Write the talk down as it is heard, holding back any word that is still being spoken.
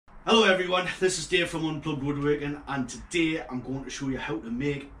Hello everyone, this is Dave from Unplugged Woodworking, and today I'm going to show you how to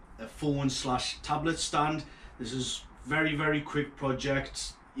make a phone/tablet stand. This is very quick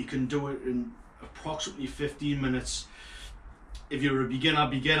project. You can do it in approximately 15 minutes. If you're a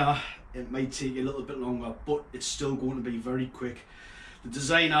beginner, it might take a little bit longer, but it's still going to be very quick. The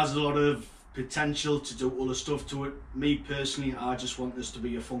design has a lot of potential to do all the stuff to it. Me personally, I just want this to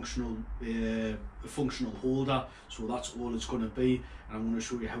be a functional holder, so that's all it's going to be. And I'm going to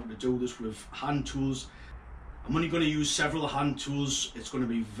show you how to do this with hand tools. I'm only going to use several hand tools. It's going to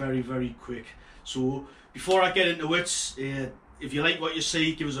be very quick. So before I get into it, if you like what you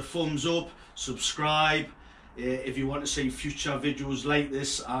see, give us a thumbs up, subscribe. If you want to see future videos like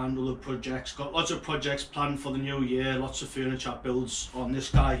this and other projects, got lots of projects planned for the new year, lots of furniture builds on this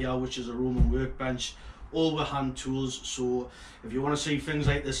guy here, which is a Roman workbench, all with hand tools. So if you want to see things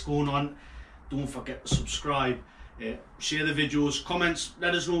like this going on, don't forget to subscribe, share the videos, comments,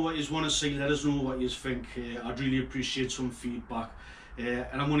 let us know what you want to see, let us know what you think. I'd really appreciate some feedback,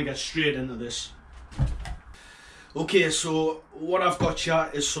 and I'm going to get straight into this. Okay, so what I've got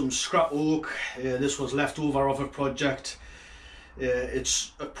here is some scrap oak. This was left over of a project.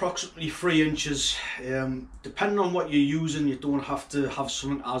 It's approximately 3 inches. Depending on what you're using, you don't have to have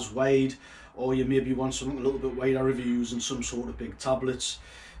something as wide, or you maybe want something a little bit wider if you're using some sort of big tablets.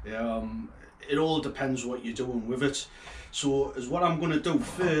 It all depends what you're doing with it. So as what I'm going to do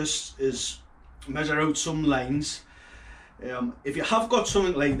first is measure out some lines. If you have got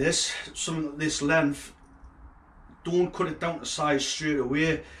something like this, something this length, don't cut it down to size straight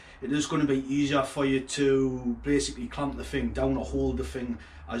away. It is going to be easier for you to basically clamp the thing down or hold the thing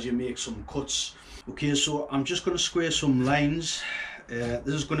as you make some cuts. Okay, so I'm just going to square some lines.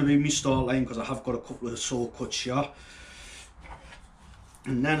 This is going to be my start line because I have got a couple of saw cuts here.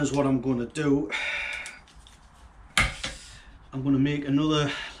 And then is what I'm going to do. I'm going to make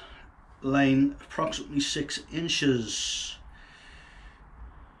another line approximately 6 inches.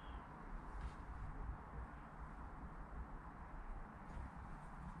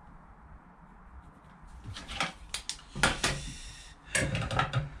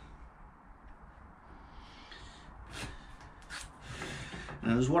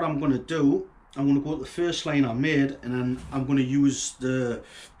 And as what I'm going to do, I'm going to go to the first line I made, and then I'm going to use the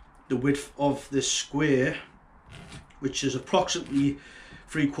width of this square, which is approximately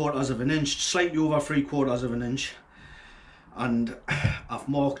 3/4 of an inch, slightly over 3/4 of an inch, and I've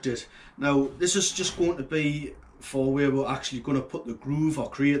marked it. Now this is just going to be for where we're actually going to put the groove, or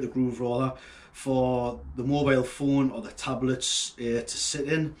create the groove rather, for the mobile phone or the tablets to sit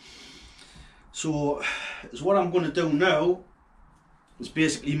in. So is what I'm going to do now is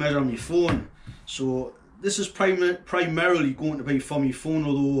basically measure my phone. So this is primarily going to be for my phone,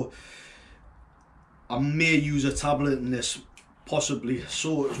 although I may use a tablet in this, possibly.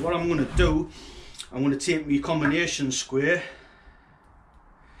 So what I'm going to do, I'm going to take my combination square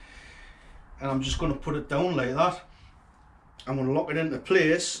and I'm just going to put it down like that. I'm going to lock it into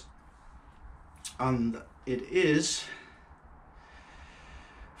place, and it is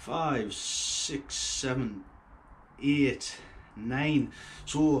 5, 6, 7, 8, 9.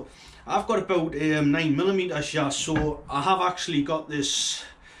 So I've got about 9mm here. So I have actually got this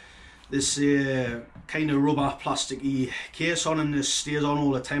kind of rubber plasticky case on, and this stays on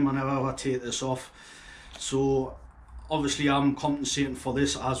all the time. I never ever take this off. So obviously I'm compensating for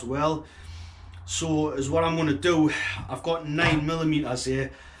this as well. So is what I'm going to do, I've got 9mm here.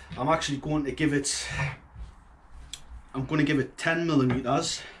 I'm actually going to give it, I'm going to give it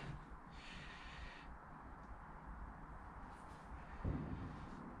 10mm.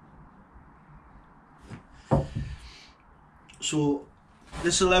 So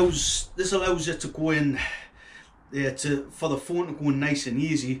this allows it to go in for the phone to go in nice and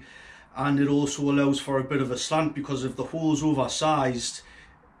easy, and it also allows for a bit of a slant, because if the hole's oversized,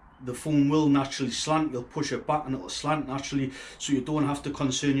 the phone will naturally slant. You'll push it back and it'll slant naturally, so you don't have to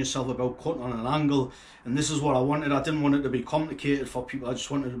concern yourself about cutting on an angle. And this is what I wanted. I didn't want it to be complicated for people. I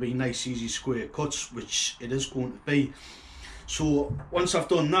just wanted it to be nice, easy square cuts, which it is going to be. So once I've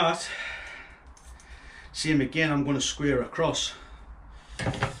done that, same again, I'm going to square across.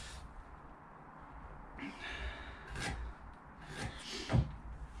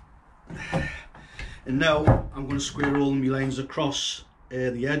 And now I'm going to square all my lines across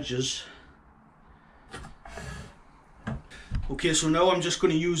the edges. Okay, so now I'm just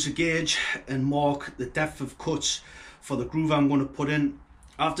going to use a gauge and mark the depth of cuts for the groove I'm going to put in.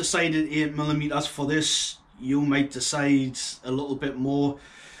 I've decided 8mm for this. You might decide a little bit more.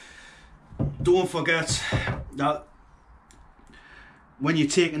 Don't forget that when you're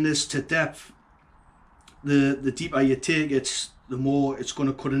taking this to depth, the deeper you take it, the more it's going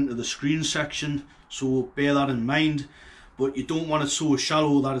to cut into the screen section, so bear that in mind. But you don't want it so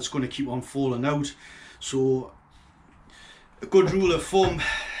shallow that it's going to keep on falling out. So a good rule of thumb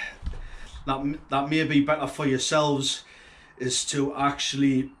that may be better for yourselves is to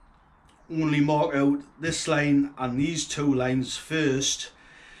actually only mark out this line and these two lines first.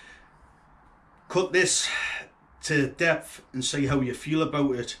 Cut this to depth and see how you feel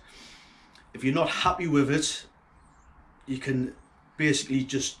about it. If you're not happy with it, you can basically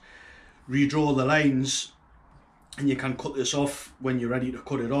just redraw the lines, and you can cut this off when you're ready to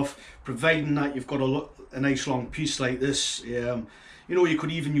cut it off, providing that you've got a nice long piece like this. You know, you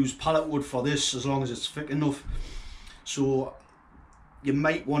could even use pallet wood for this as long as it's thick enough. So you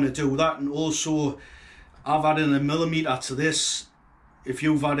might want to do that. And also, I've added a millimetre to this. If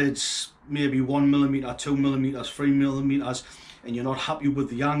you've added maybe 1 millimetre, 2 millimetres, 3 millimetres, and you're not happy with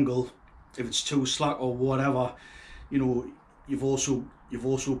the angle, if it's too slack or whatever, you know, you've also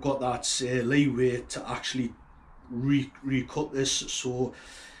got that leeway to actually recut this. So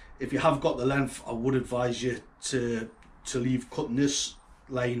if you have got the length, I would advise you to leave cutting this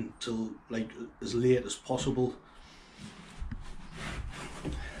line till like as late as possible.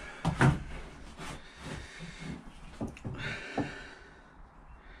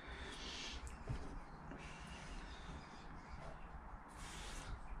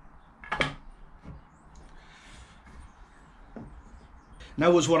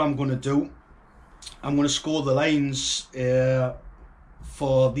 Now is what I'm going to do. I'm going to score the lines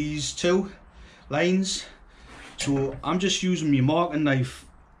for these two lines. So I'm just using my marking knife.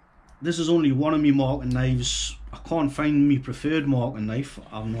 This is only one of my marking knives. I can't find my preferred marking knife.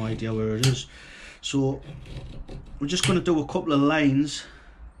 I have no idea where it is. So we're just going to do a couple of lines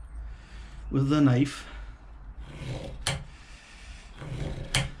with the knife.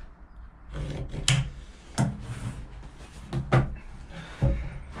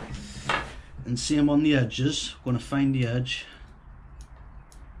 And same on the edges. I'm going to find the edge.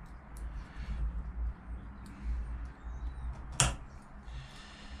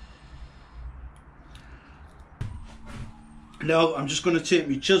 Now I'm just going to take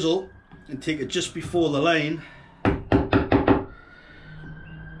my chisel and take it just before the line.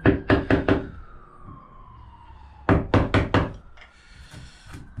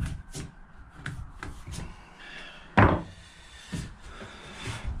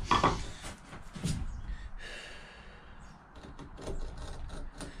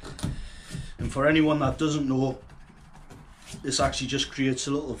 And for anyone that doesn't know, this actually just creates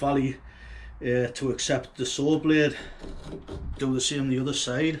a little valley to accept the saw blade. Do the same the other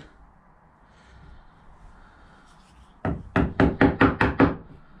side.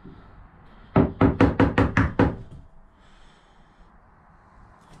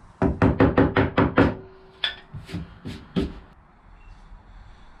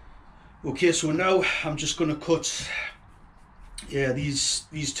 Okay, so now I'm just going to cut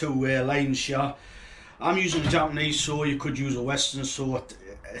these two lines here. I'm using a Japanese saw. You could use a Western saw,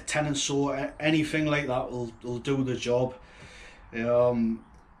 a tenon saw, anything like that will do the job.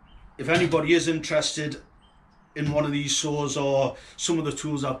 If anybody is interested in one of these saws or some of the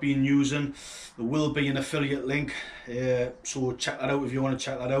tools I've been using, there will be an affiliate link, so check that out if you want to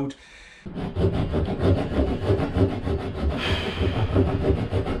check that out.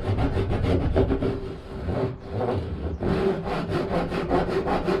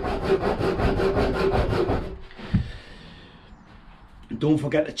 And don't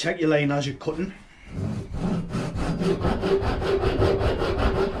forget to check your line as you're cutting.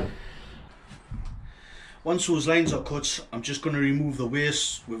 Once those lines are cut, I'm just going to remove the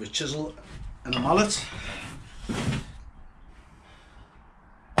waste with a chisel and a mallet.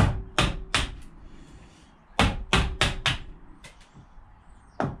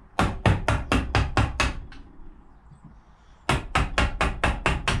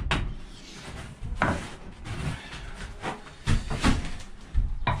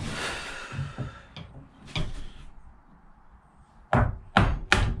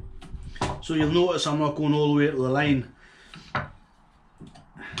 So you'll notice I'm not going all the way to the line.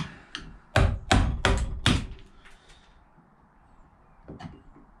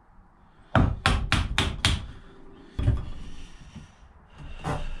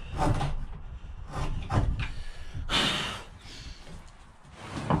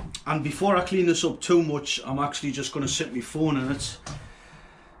 And before I clean this up too much, I'm actually just going to sit my phone in it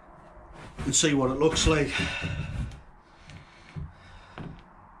and see what it looks like.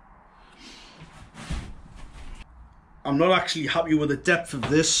 I'm not actually happy with the depth of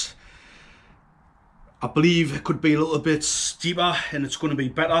this. I believe it could be a little bit steeper and it's going to be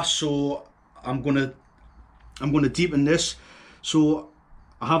better, so I'm going to deepen this. So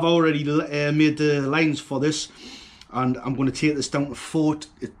I have already made the lines for this, and I'm going to take this down to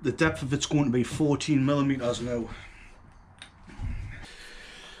the depth of it's going to be 14mm now.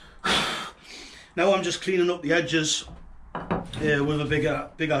 Now I'm just cleaning up the edges with a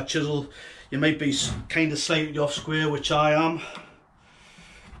bigger chisel. You might be kind of slightly off square, which I am.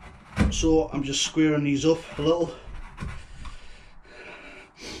 So I'm just squaring these up a little.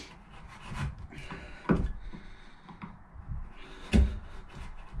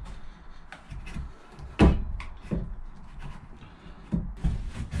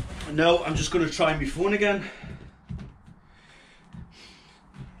 And now I'm just going to try my phone again.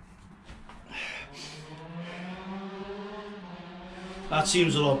 That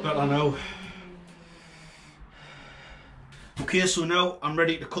seems a lot better now. Okay, so now I'm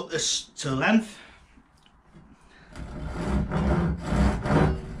ready to cut this to length.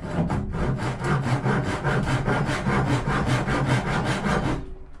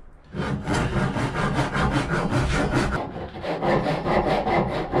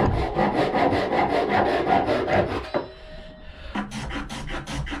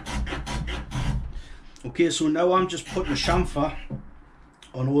 Okay, so now I'm just putting a chamfer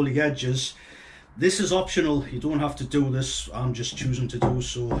on all the edges. This is optional, you don't have to do this, I'm just choosing to do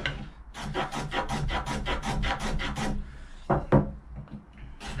so.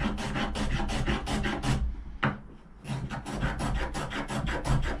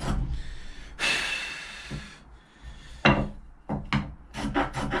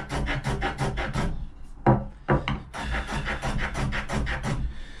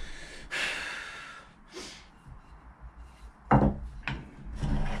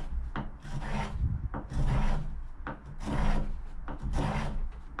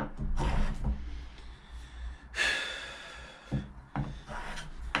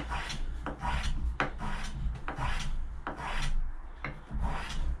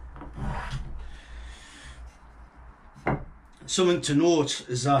 Something to note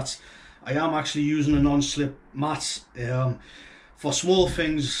is that I am actually using a non-slip mat. For small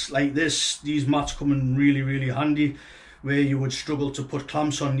things like this, these mats come in really handy, where you would struggle to put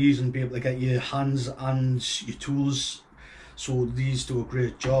clamps on these and be able to get your hands and your tools. So these do a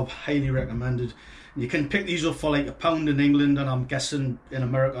great job, highly recommended. You can pick these up for like £1 in England, and I'm guessing in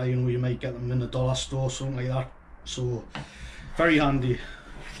America, you know, you might get them in a dollar store, something like that. So very handy.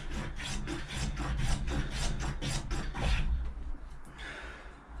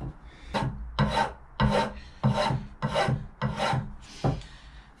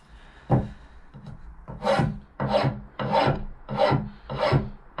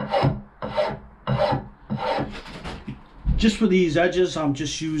 Just for these edges, I'm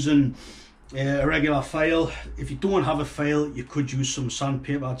just using a regular file. If you don't have a file, you could use some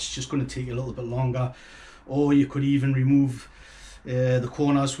sandpaper. It's just going to take a little bit longer, or you could even remove the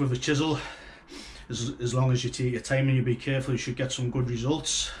corners with a chisel. As long as you take your time and you be careful, you should get some good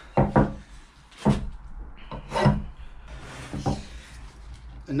results. And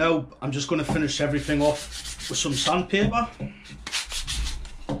now I'm just going to finish everything off with some sandpaper.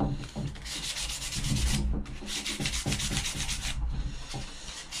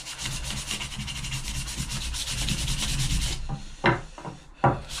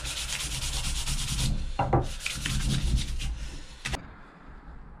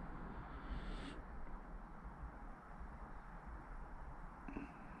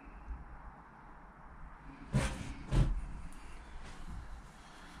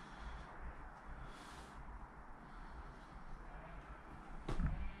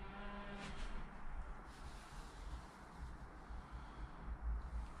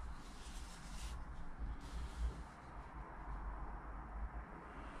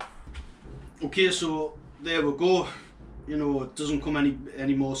 Okay, so there we go. You know, it doesn't come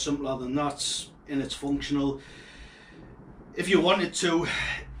any more simpler than that, and it's functional. If you wanted to,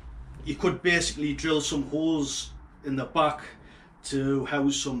 you could basically drill some holes in the back to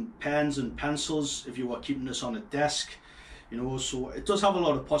house some pens and pencils if you were keeping this on a desk. You know, so it does have a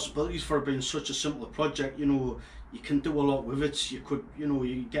lot of possibilities for it being such a simple project. You know, you can do a lot with it. You could, you know,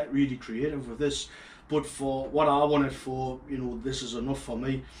 you get really creative with this. But for what I want it for, you know, this is enough for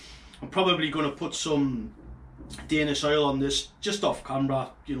me. I'm probably going to put some Danish oil on this just off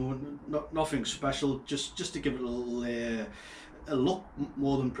camera, you know, nothing special, just to give it a little a look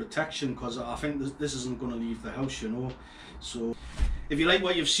more than protection, because I think this isn't going to leave the house, you know. So if you like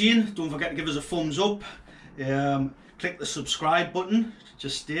what you've seen, don't forget to give us a thumbs up. Click the subscribe button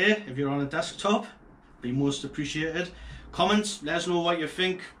just there if you're on a desktop, be most appreciated. Comments, let us know what you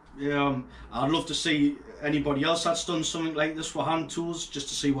think. I'd love to see anybody else that's done something like this for hand tools, just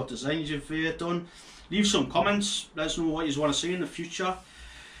to see what designs you've done. leave some comments, let us know what you want to see in the future.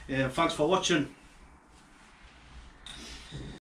 Thanks for watching.